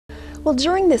Well,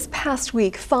 during this past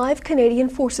week, 5 Canadian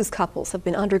Forces couples have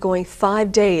been undergoing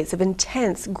 5 days of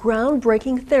intense,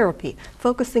 groundbreaking therapy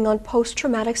focusing on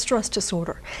post-traumatic stress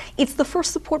disorder. It's the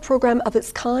first support program of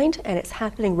its kind, and it's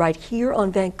happening right here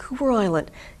on Vancouver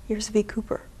Island. Here's V.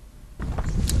 Cooper.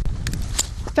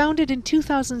 Founded in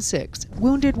 2006,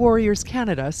 Wounded Warriors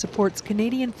Canada supports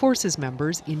Canadian Forces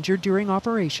members injured during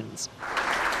operations.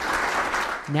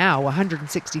 Now,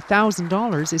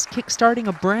 $160,000 is kickstarting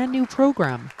a brand new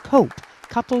program, COPE,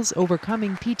 Couples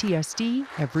Overcoming PTSD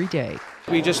Everyday.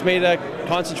 We just made a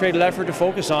concentrated effort to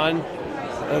focus on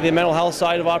the mental health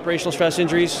side of operational stress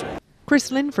injuries. Chris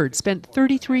Linford spent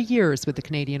 33 years with the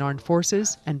Canadian Armed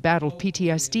Forces and battled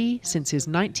PTSD since his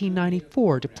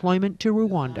 1994 deployment to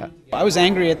Rwanda. I was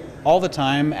angry all the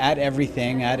time at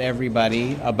everything, at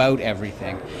everybody, about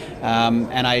everything.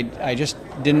 And I just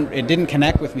didn't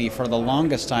connect with me for the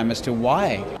longest time as to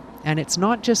why. And it's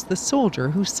not just the soldier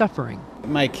who's suffering.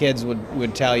 My kids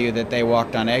would tell you that they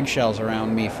walked on eggshells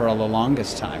around me for the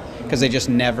longest time because they just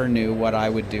never knew what I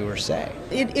would do or say.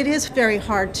 It is very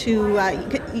hard to,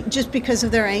 just because of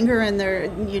their anger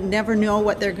and you never know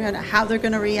how they're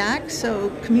gonna react.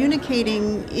 So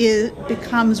communicating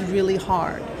becomes really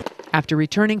hard. After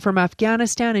returning from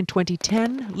Afghanistan in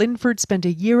 2010, Linford spent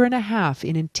a year and a half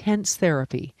in intense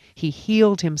therapy. He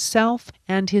healed himself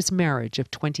and his marriage of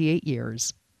 28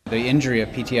 years. The injury of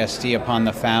PTSD upon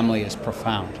the family is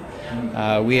profound.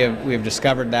 We have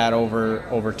discovered that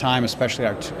over time, especially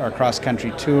our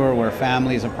cross-country tour, where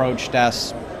families approached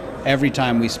us every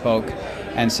time we spoke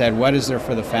and said, what is there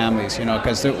for the families,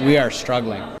 because we are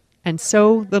struggling. And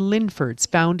so the Linfords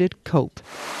founded COPE.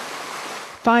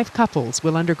 5 couples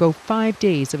will undergo 5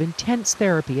 days of intense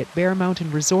therapy at Bear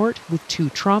Mountain Resort with 2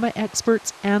 trauma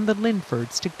experts and the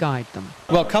Linfords to guide them.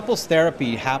 Well, couples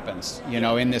therapy happens,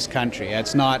 in this country.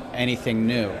 It's not anything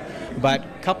new. But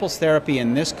couples therapy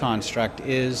in this construct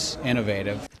is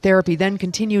innovative. Therapy then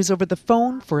continues over the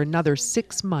phone for another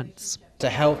 6 months. To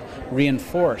help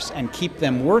reinforce and keep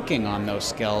them working on those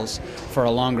skills for a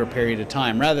longer period of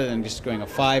time, rather than just going a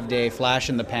 5-day flash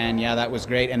in the pan, yeah, that was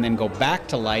great, and then go back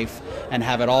to life and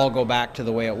have it all go back to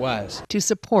the way it was. To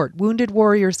support Wounded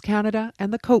Warriors Canada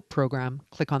and the COPE program,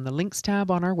 click on the links tab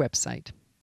on our website.